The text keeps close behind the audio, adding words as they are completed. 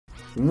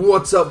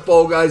What's up,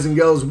 Fall Guys and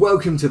Girls?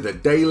 Welcome to the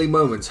Daily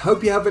Moments.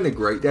 Hope you're having a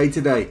great day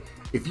today.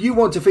 If you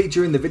want to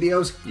feature in the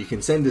videos, you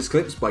can send us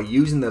clips by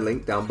using the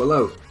link down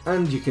below.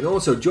 And you can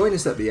also join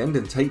us at the end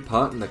and take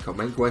part in the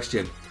comment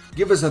question.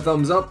 Give us a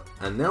thumbs up,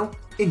 and now,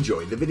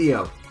 enjoy the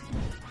video.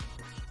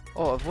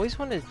 Oh, I've always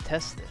wanted to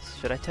test this.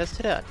 Should I test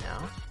it out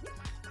now?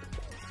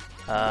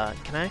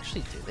 Can I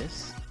actually do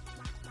this?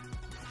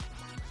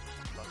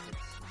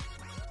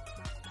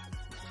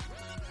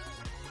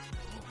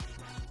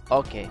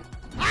 Okay.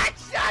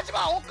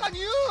 하지마 억간이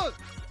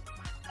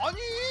아니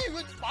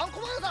왜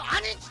많고 많은 사람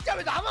아니 진짜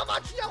왜 나만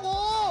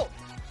맞추냐고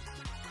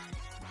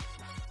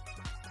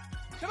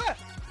제발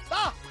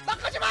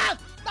나까지만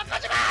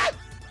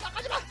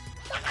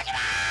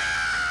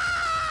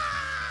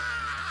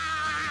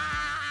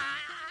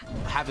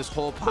I have this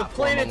whole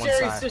platform The planetary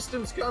on one side.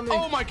 system's coming.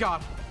 Oh my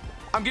god!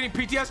 I'm getting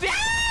PTSD!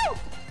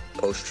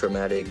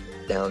 Post-traumatic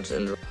Down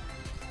syndrome.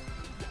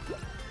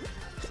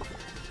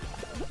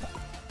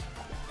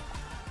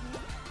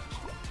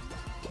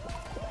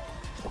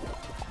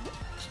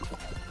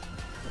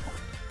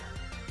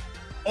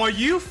 Are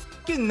you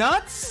f***ing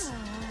nuts?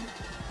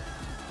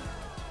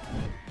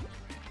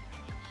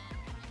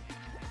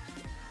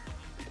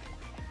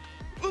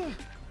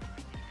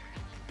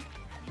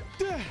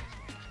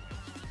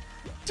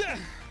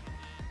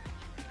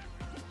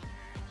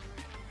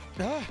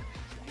 No!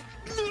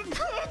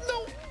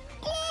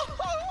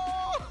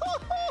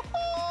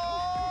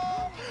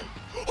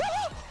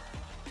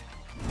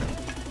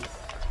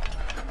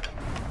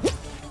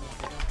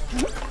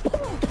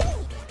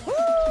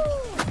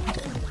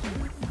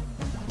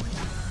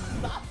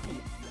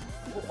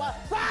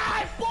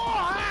 Sai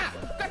porra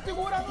tá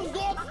segurando os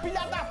outros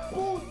filha da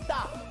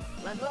puta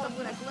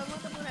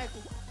Levanta boneco.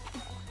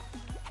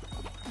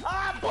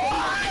 ah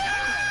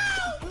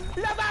porra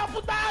filha da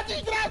puta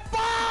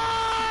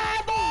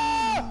desgraçado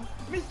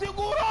me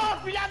segurou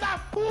filha da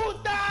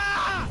puta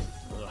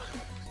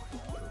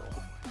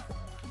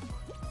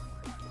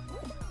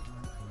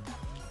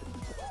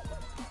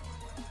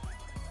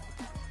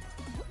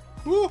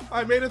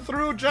I made it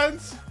through,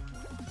 gents.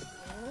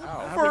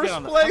 Oh,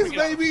 First place,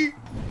 baby.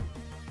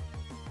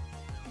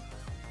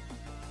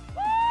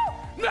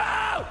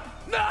 No!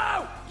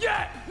 No!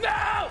 Yeah!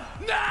 No!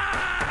 No!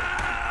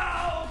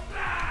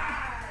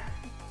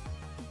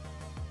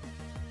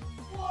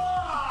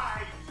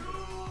 Why, dude?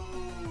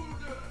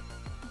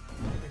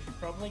 We should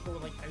probably go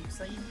like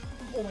outside.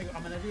 Oh my god,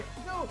 I'm an idiot.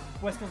 No!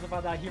 Whiskers, if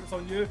I die here, it's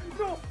on you.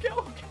 No!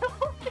 Kill,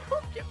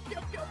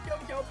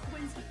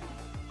 please.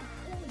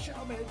 Holy shit,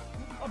 I'm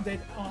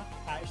dead. Oh,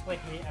 I actually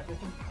hate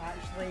everything.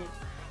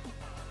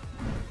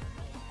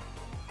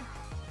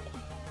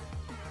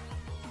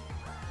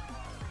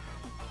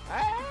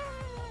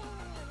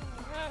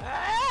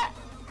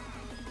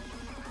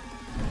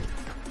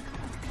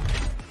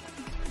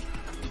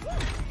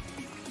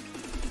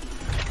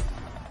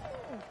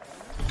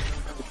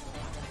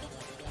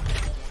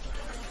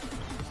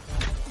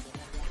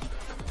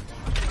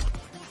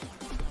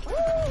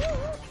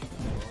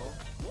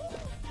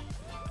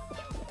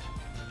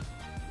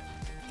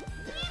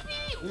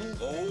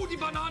 Oh, die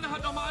Banane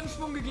hat nochmal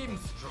Anschwung gegeben.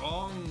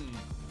 Strong.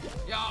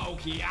 Ja,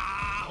 okay,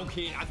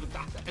 also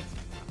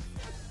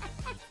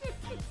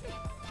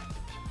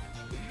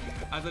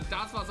also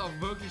das war's auch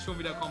wirklich schon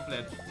wieder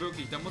komplett.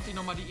 Wirklich, da muss ich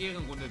nochmal die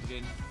Ehrenrunde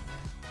drehen.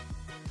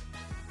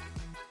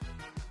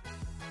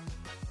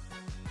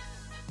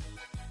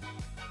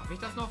 Habe ich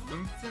das noch?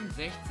 15,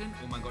 16?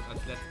 Oh mein Gott,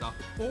 als letzter.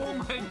 Oh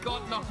mein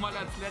Gott, nochmal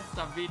als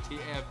letzter.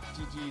 WTF,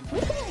 GG.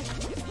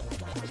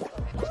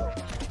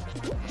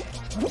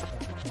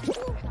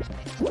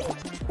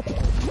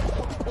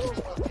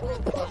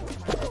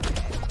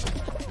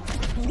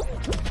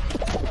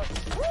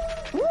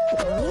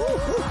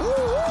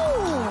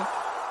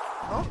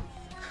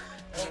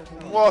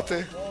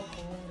 Water.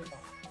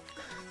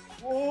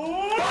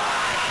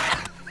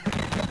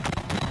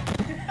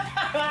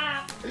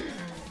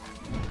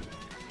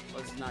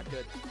 This is not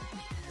good.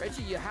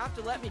 Reggie, you have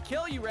to let me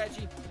kill you,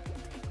 Reggie.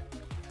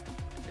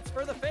 It's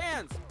for the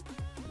fans.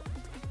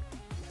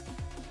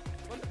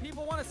 What the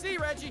people want to see,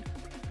 Reggie.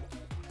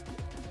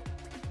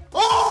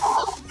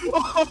 Oh! No!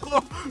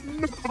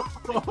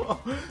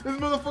 This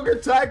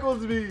motherfucker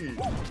tackles me.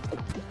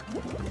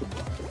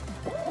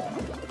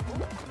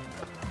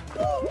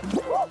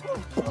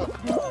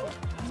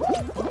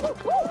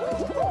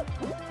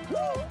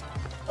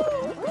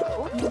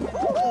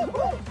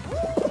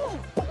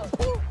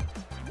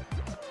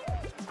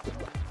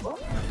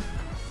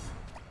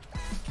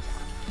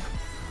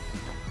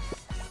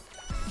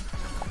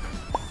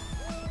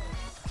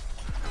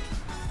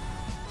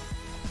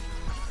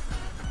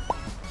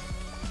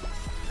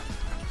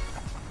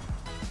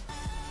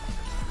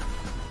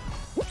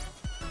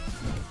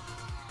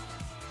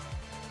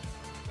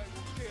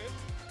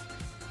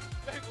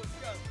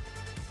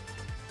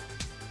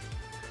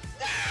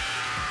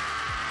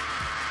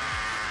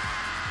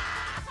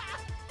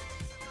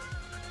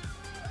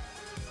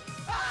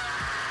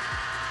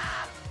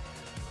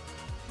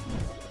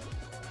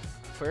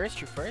 You're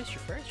first.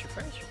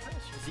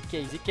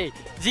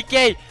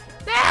 ZK.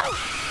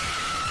 No!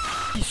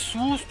 Que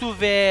susto,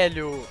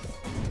 velho!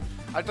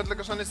 Ale to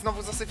dlatego, że on jest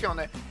znowu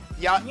zasyfiony.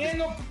 Ja... Nie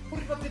no,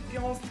 kurwa te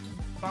piąstki,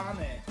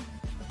 pane.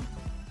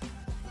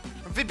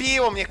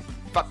 Wybiło mnie,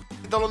 k***a,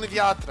 dolony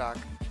wiatrak.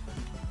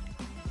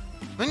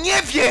 No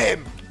nie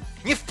wiem!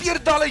 Nie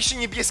wpierdalaj się,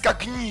 niebieska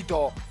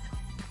gnido!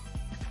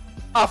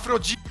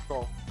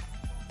 Afrodziko!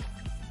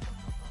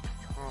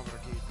 Dobra,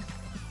 git.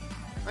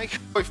 No i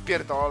chuj,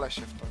 wpierdolę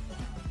się w to.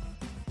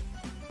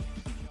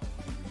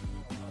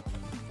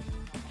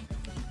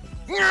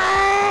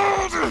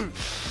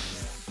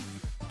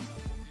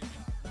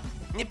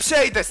 Nie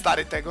przejdę,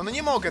 stary, tego, no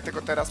nie mogę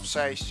tego teraz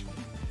przejść.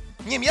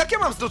 Nie wiem, jak ja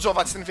mam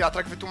zdodżować ten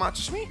wiatrak,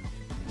 wytłumaczysz mi?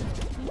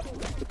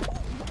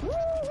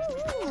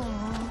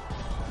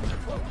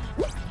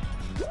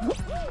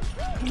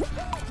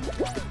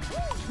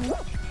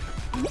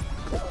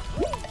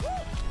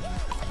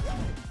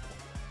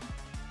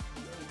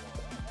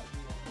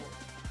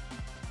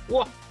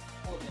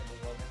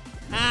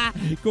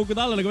 Kukkud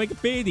alla nagu väike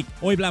peedik.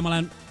 Oi plää, ma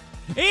lähen...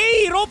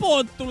 Ei,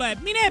 robot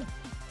tuleb, mine!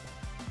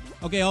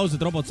 Okei,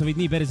 ausalt, robot, sa võid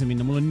nii perse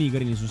minna, mul on nii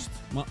kõrini sust.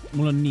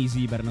 Mul on nii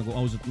siiber nagu,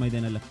 ausalt, ma ei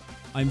tee nalja.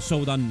 I am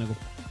so done nagu.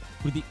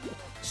 Kuradi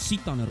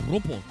sitane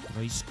robot,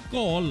 rais,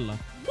 ka alla.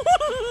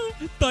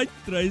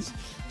 Tatt, rais.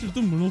 Sul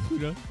tõmba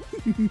nuhkida.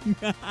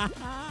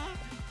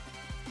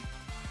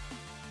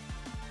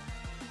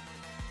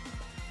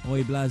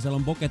 Oi plää, seal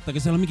on pocket, aga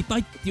seal on mingi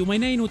tatt ju, ma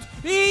ei näinud.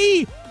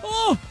 Ei!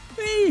 Oh!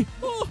 Ei!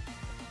 Oh!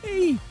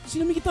 Ei!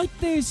 Siin on mingi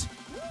tatt ees!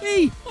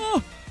 Ei!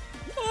 Oh!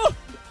 Oh!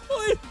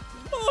 Oi!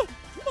 Oh!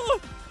 Oh!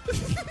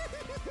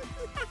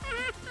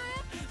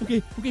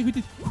 Okei,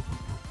 kutid.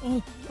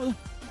 Oota.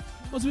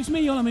 See võiks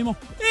meie olema, Imo.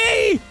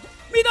 Ei!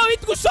 Mida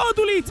vitt, kus sa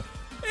tulid?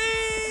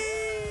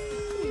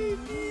 Ei!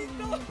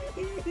 Mida?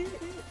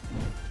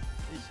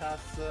 Ich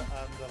hasse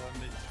andere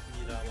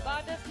Mitspieler.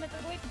 War das mit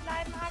ruhig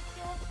bleiben,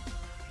 Aktion?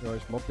 Ja,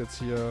 ich mobb jetzt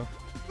hier.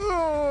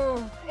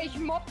 Ich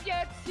mobb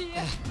jetzt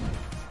hier.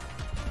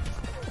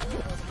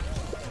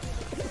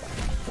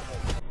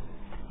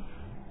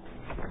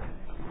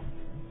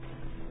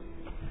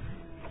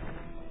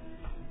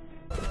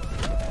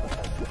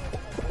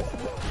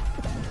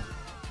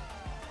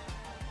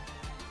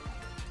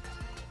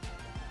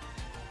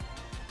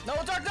 No,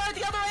 Dark Knight,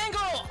 the other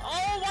angle!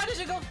 Oh, why did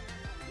you go?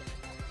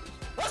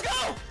 Let's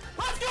go!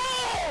 Let's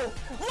go!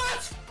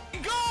 Let's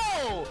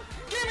go!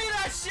 Give me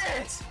that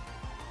shit!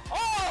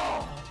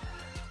 Oh!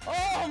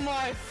 Oh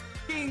my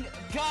fucking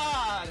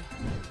god!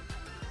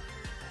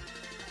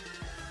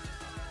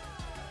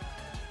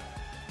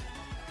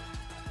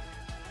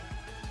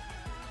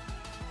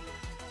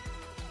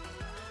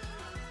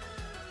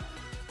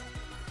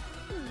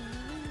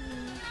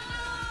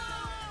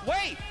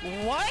 Wait,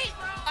 what?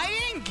 I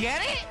didn't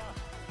get it?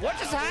 What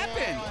just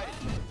happened?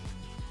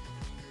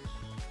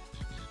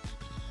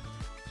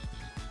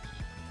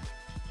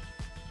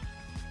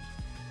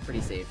 Pretty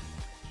safe.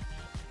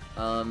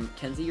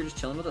 Kenzie, you're just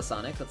chilling with a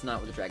Sonic. That's not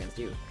what the dragons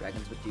do.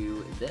 Dragons would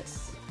do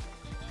this.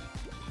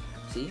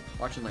 See?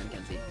 Watch and learn,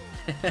 Kenzie.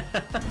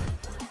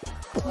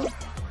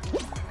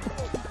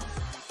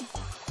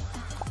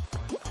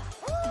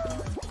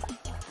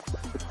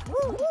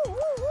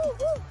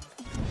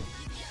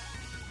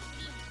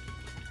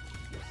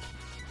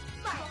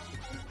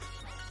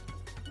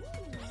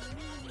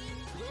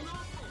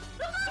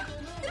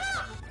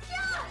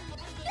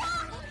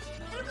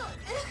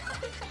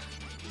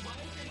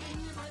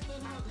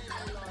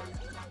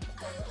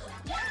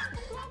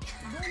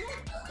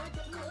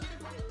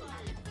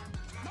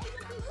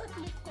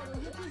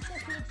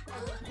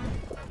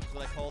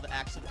 What I call the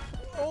axe.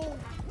 Oh!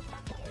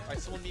 Alright,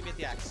 someone meet me at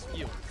the axe.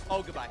 You.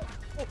 Oh, goodbye.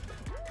 Oh.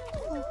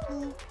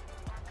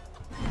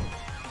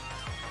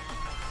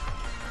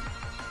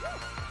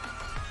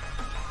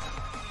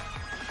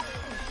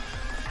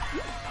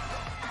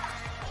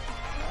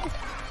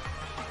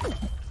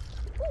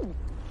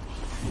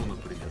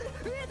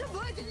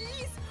 Давай,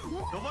 Денис!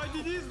 Давай,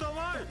 Денис,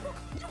 давай!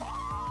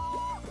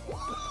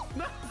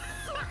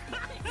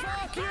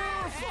 Fuck you!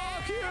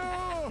 Fuck you!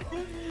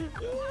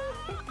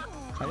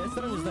 А я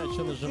все равно не знаю,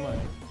 что нажимаю.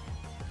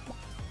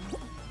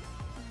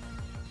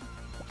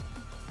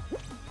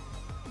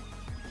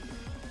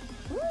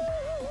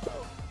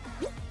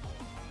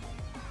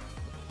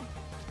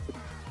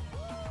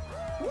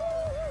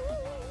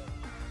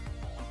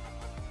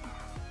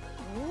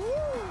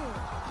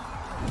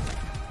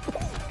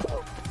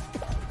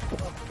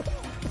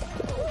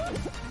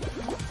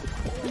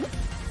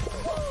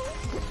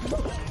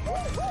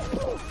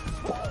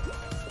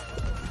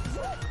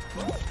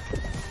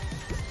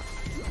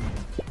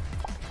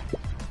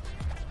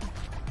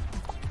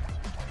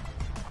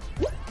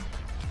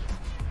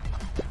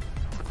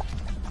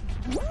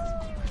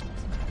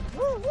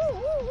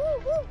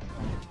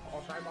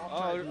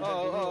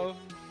 Oh.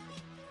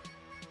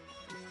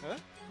 Huh?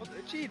 Wat?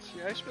 Cheats.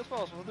 Hij speelt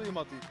vast. Wat doe je,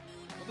 Mattie?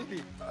 Wat doet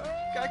hij?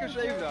 Kijk eens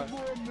even daar.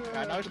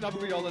 Ja, nou snap ik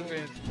hoe je al dat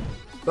vindt.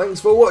 Thanks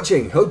for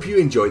watching, hope you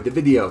enjoyed the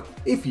video.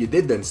 If you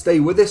did, then stay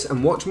with us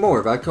and watch more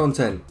of our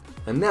content.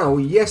 And now,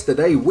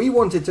 yesterday we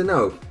wanted to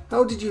know,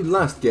 how did you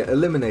last get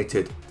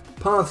eliminated?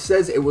 Path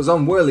says it was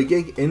on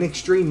Whirligig in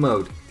extreme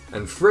mode.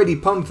 And Freddie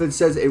Pumford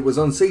says it was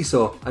on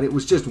Seesaw and it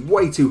was just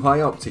way too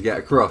high up to get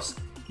across.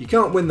 You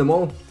can't win them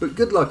all, but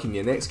good luck in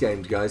your next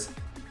games, guys.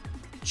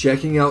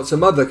 Checking out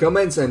some other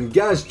comments, and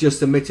Gaz just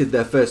submitted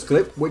their first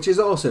clip, which is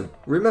awesome.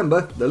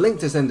 Remember, the link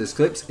to send us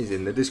clips is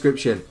in the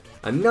description.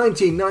 And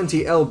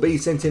 1990LB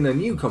sent in a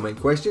new comment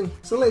question,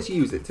 so let's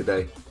use it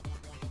today.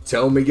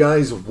 Tell me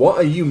guys, what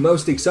are you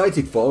most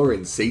excited for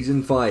in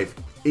Season 5?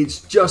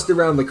 It's just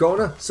around the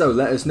corner, so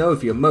let us know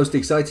if you're most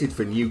excited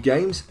for new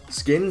games,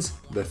 skins,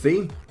 the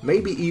theme,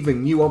 maybe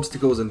even new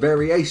obstacles and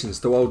variations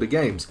to older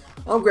games.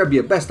 I'll grab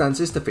your best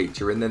answers to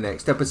feature in the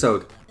next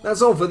episode.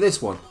 That's all for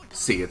this one.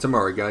 See you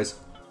tomorrow, guys.